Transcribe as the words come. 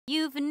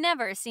You've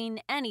never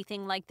seen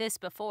anything like this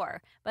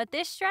before, but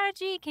this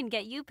strategy can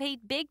get you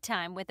paid big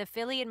time with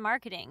affiliate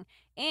marketing,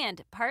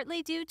 and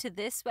partly due to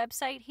this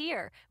website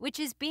here, which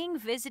is being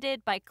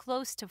visited by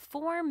close to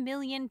 4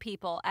 million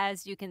people,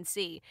 as you can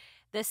see.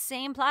 The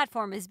same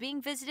platform is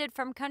being visited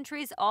from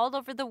countries all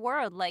over the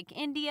world like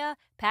India,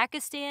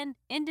 Pakistan,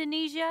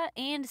 Indonesia,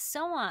 and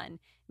so on,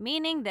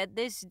 meaning that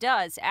this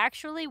does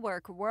actually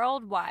work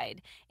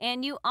worldwide,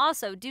 and you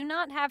also do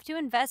not have to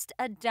invest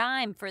a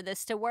dime for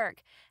this to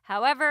work.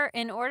 However,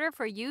 in order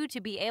for you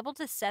to be able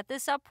to set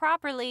this up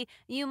properly,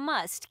 you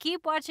must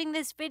keep watching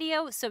this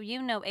video so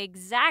you know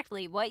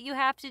exactly what you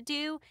have to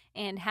do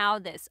and how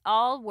this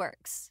all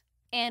works.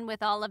 And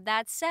with all of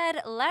that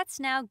said, let's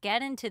now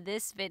get into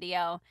this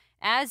video.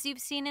 As you've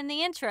seen in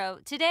the intro,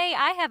 today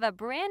I have a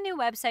brand new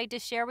website to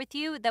share with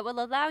you that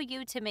will allow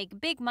you to make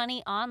big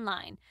money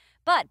online.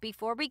 But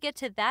before we get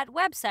to that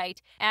website,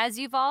 as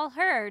you've all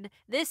heard,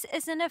 this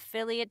is an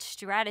affiliate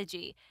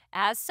strategy.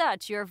 As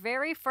such, your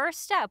very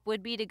first step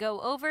would be to go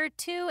over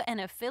to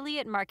an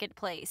affiliate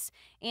marketplace.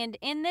 And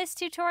in this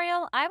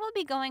tutorial, I will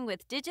be going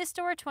with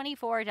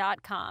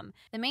Digistore24.com.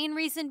 The main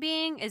reason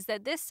being is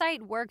that this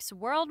site works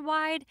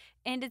worldwide,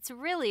 and it's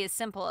really as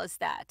simple as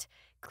that.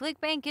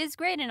 ClickBank is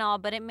great and all,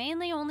 but it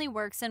mainly only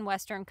works in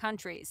Western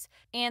countries.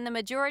 And the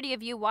majority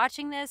of you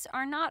watching this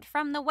are not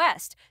from the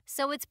West,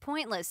 so it's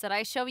pointless that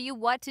I show you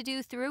what to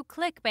do through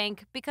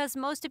ClickBank because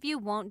most of you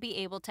won't be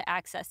able to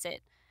access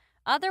it.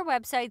 Other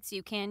websites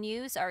you can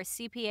use are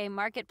CPA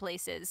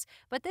marketplaces,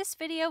 but this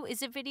video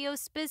is a video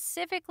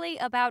specifically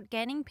about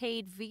getting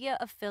paid via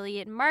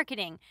affiliate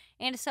marketing,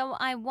 and so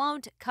I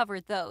won't cover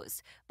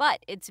those.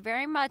 But it's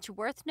very much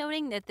worth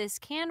noting that this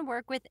can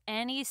work with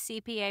any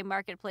CPA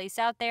marketplace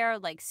out there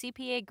like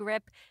CPA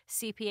Grip,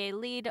 CPA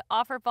Lead,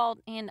 OfferVault,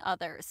 and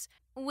others.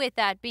 With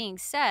that being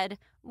said,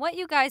 what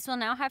you guys will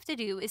now have to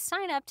do is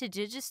sign up to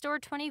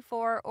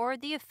Digistore24 or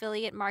the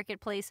affiliate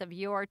marketplace of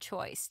your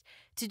choice.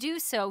 To do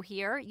so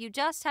here, you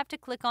just have to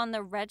click on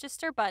the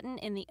register button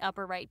in the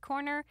upper right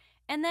corner,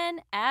 and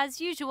then,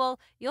 as usual,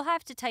 you'll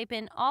have to type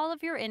in all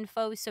of your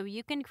info so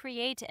you can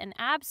create an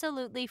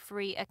absolutely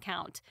free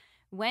account.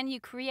 When you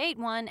create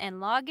one and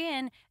log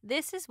in,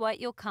 this is what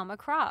you'll come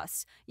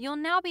across. You'll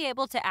now be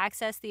able to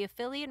access the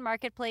affiliate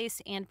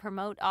marketplace and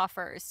promote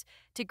offers.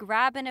 To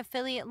grab an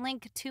affiliate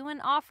link to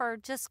an offer,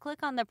 just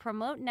click on the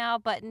Promote Now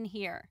button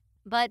here.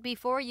 But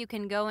before you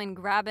can go and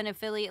grab an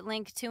affiliate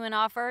link to an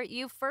offer,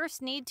 you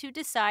first need to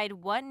decide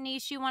what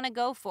niche you want to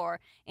go for.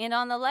 And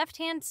on the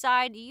left-hand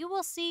side, you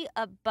will see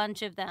a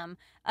bunch of them.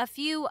 A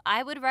few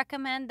I would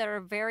recommend that are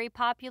very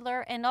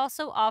popular and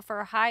also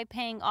offer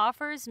high-paying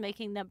offers,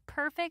 making them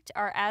perfect,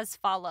 are as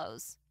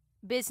follows: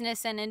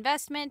 business and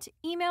investment,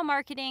 email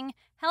marketing,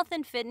 health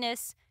and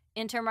fitness,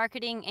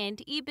 intermarketing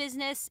and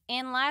e-business,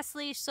 and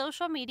lastly,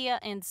 social media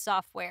and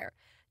software.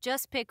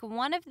 Just pick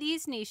one of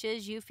these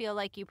niches you feel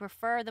like you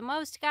prefer the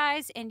most,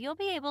 guys, and you'll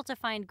be able to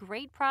find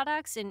great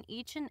products in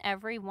each and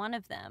every one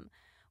of them.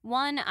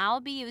 One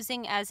I'll be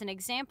using as an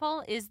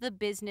example is the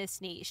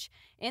business niche.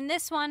 In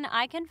this one,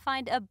 I can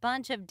find a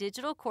bunch of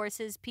digital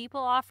courses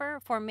people offer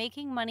for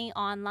making money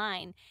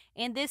online,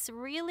 and this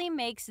really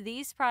makes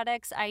these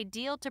products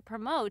ideal to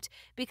promote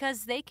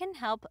because they can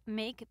help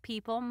make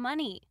people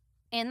money,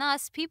 and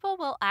thus people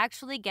will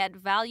actually get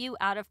value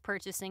out of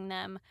purchasing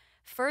them.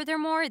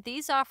 Furthermore,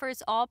 these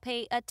offers all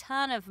pay a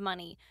ton of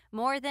money,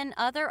 more than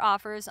other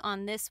offers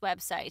on this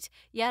website,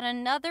 yet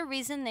another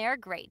reason they are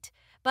great.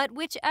 But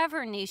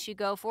whichever niche you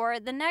go for,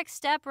 the next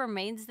step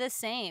remains the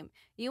same.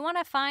 You want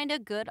to find a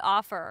good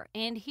offer,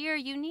 and here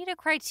you need a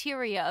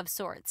criteria of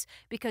sorts,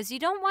 because you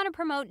don't want to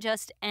promote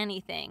just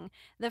anything.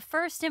 The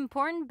first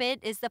important bit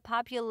is the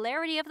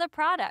popularity of the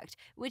product,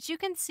 which you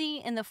can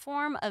see in the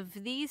form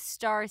of these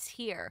stars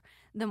here.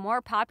 The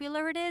more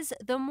popular it is,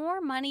 the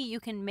more money you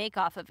can make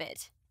off of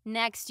it.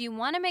 Next, you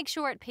want to make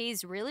sure it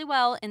pays really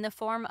well in the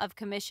form of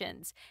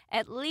commissions,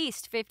 at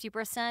least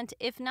 50%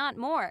 if not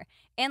more.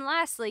 And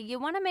lastly, you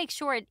want to make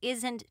sure it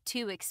isn't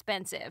too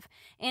expensive.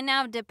 And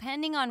now,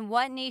 depending on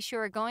what niche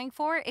you're going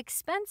for,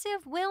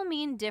 expensive will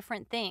mean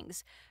different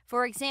things.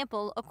 For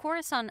example, a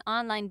course on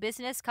online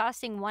business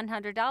costing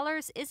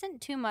 $100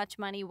 isn't too much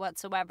money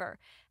whatsoever.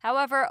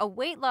 However, a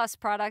weight loss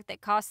product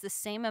that costs the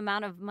same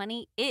amount of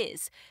money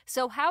is.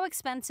 So how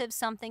expensive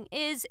something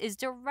is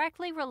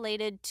directly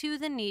related to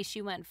the niche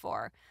you went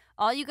for.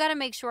 All you gotta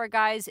make sure,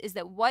 guys, is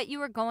that what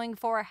you are going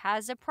for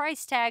has a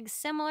price tag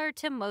similar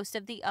to most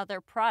of the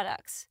other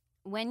products.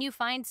 When you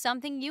find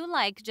something you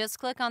like, just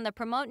click on the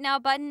Promote Now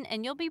button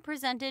and you'll be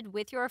presented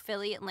with your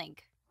affiliate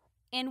link.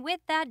 And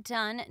with that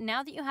done,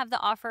 now that you have the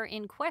offer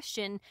in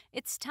question,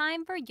 it's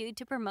time for you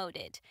to promote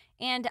it.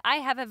 And I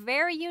have a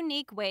very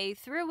unique way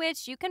through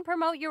which you can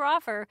promote your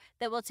offer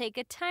that will take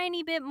a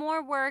tiny bit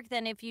more work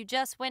than if you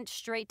just went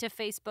straight to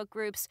Facebook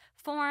groups,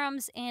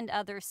 forums, and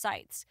other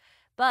sites.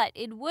 But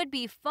it would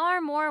be far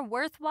more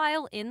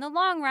worthwhile in the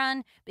long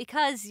run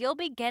because you'll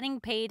be getting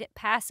paid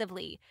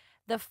passively.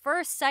 The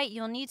first site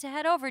you'll need to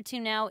head over to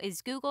now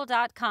is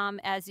google.com,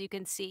 as you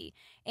can see.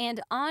 And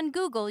on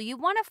Google, you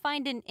want to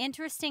find an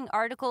interesting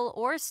article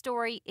or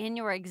story in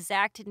your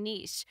exact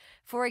niche.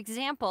 For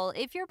example,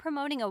 if you're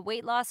promoting a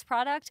weight loss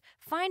product,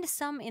 find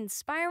some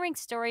inspiring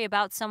story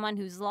about someone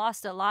who's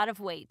lost a lot of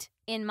weight.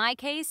 In my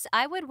case,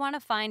 I would want to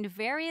find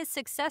various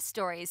success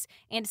stories,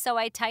 and so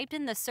I typed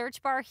in the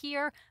search bar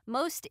here,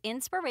 most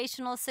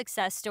inspirational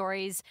success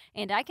stories,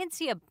 and I can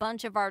see a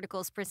bunch of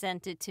articles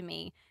presented to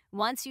me.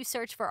 Once you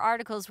search for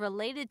articles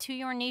related to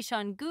your niche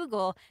on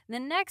Google, the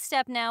next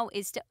step now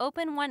is to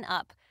open one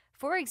up.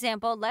 For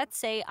example, let's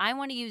say I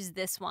want to use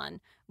this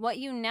one. What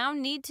you now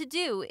need to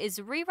do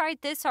is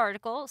rewrite this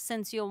article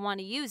since you'll want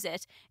to use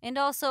it, and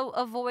also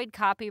avoid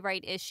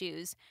copyright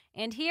issues.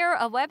 And here,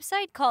 a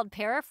website called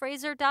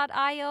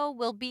paraphraser.io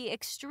will be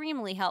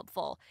extremely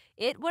helpful.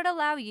 It would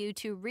allow you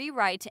to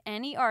rewrite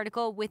any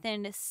article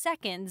within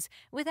seconds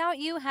without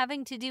you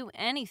having to do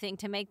anything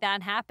to make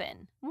that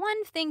happen.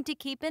 One thing to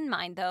keep in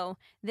mind though,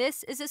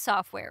 this is a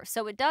software,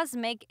 so it does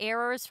make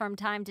errors from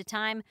time to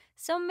time,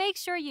 so make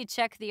sure you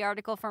check the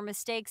article for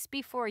mistakes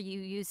before you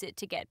use it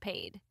to get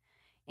paid.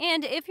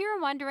 And if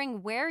you're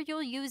wondering where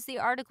you'll use the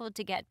article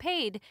to get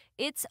paid,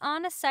 it's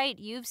on a site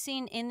you've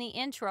seen in the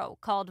intro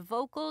called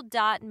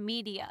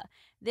vocal.media.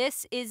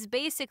 This is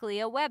basically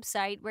a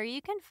website where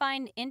you can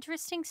find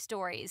interesting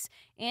stories,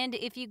 and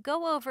if you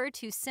go over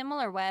to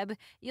SimilarWeb,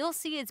 you'll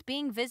see it's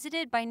being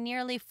visited by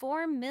nearly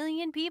 4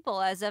 million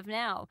people as of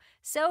now.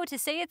 So to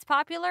say it's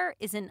popular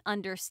is an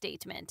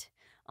understatement.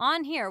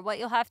 On here, what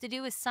you'll have to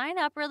do is sign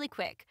up really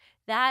quick.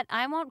 That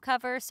I won't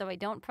cover, so I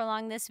don't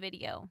prolong this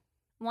video.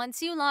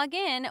 Once you log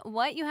in,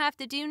 what you have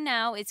to do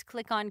now is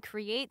click on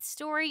Create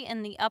Story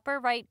in the upper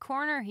right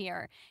corner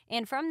here,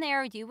 and from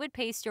there you would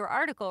paste your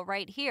article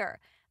right here.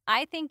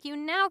 I think you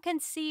now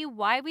can see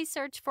why we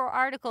search for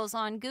articles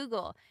on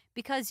Google,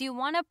 because you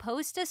want to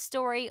post a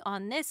story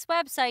on this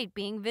website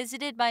being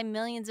visited by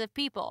millions of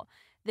people.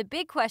 The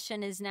big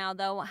question is now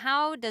though,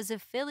 how does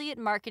affiliate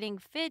marketing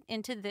fit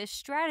into this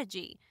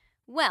strategy?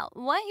 Well,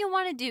 what you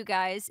want to do,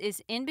 guys,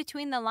 is in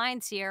between the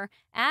lines here,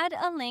 add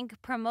a link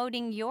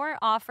promoting your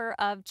offer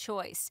of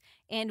choice.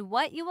 And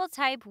what you will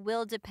type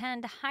will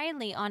depend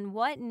highly on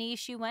what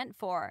niche you went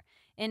for.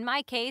 In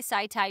my case,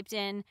 I typed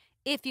in,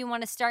 if you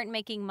want to start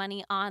making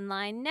money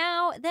online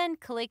now, then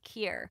click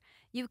here.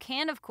 You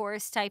can, of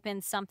course, type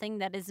in something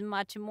that is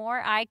much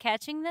more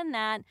eye-catching than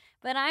that,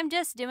 but I'm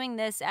just doing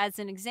this as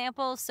an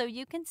example so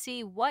you can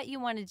see what you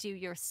want to do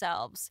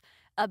yourselves.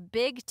 A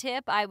big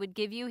tip I would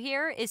give you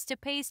here is to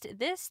paste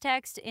this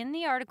text in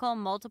the article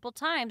multiple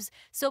times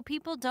so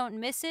people don't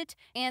miss it,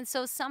 and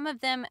so some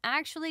of them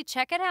actually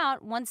check it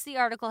out once the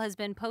article has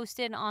been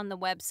posted on the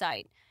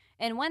website.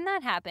 And when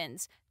that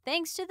happens,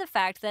 thanks to the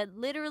fact that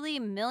literally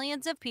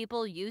millions of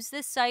people use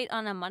this site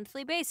on a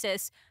monthly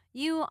basis,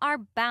 you are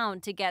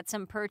bound to get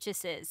some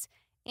purchases.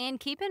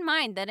 And keep in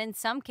mind that in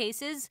some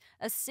cases,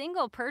 a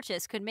single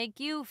purchase could make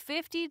you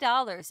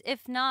 $50,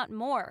 if not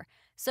more.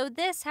 So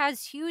this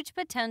has huge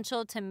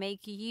potential to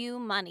make you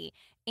money,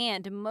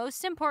 and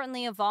most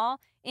importantly of all,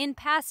 in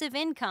passive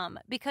income,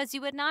 because you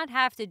would not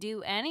have to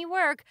do any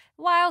work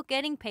while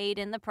getting paid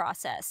in the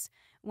process.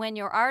 When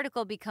your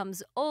article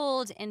becomes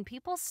old and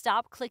people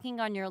stop clicking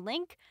on your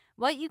link,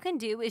 what you can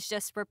do is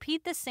just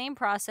repeat the same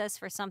process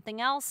for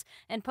something else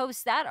and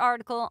post that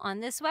article on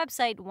this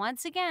website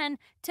once again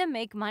to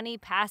make money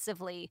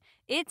passively.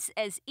 It's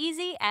as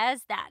easy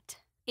as that.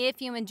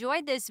 If you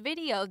enjoyed this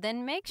video,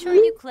 then make sure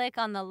you click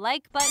on the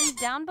like button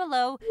down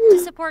below to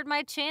support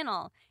my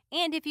channel.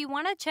 And if you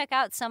want to check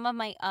out some of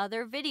my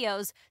other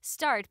videos,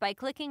 start by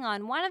clicking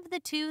on one of the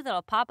two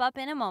that'll pop up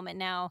in a moment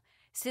now.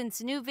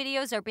 Since new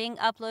videos are being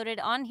uploaded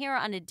on here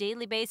on a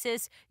daily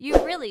basis,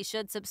 you really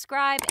should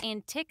subscribe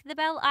and tick the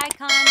bell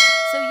icon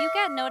so you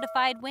get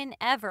notified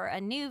whenever a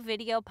new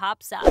video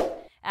pops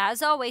up.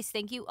 As always,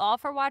 thank you all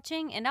for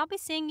watching, and I'll be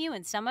seeing you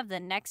in some of the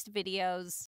next videos.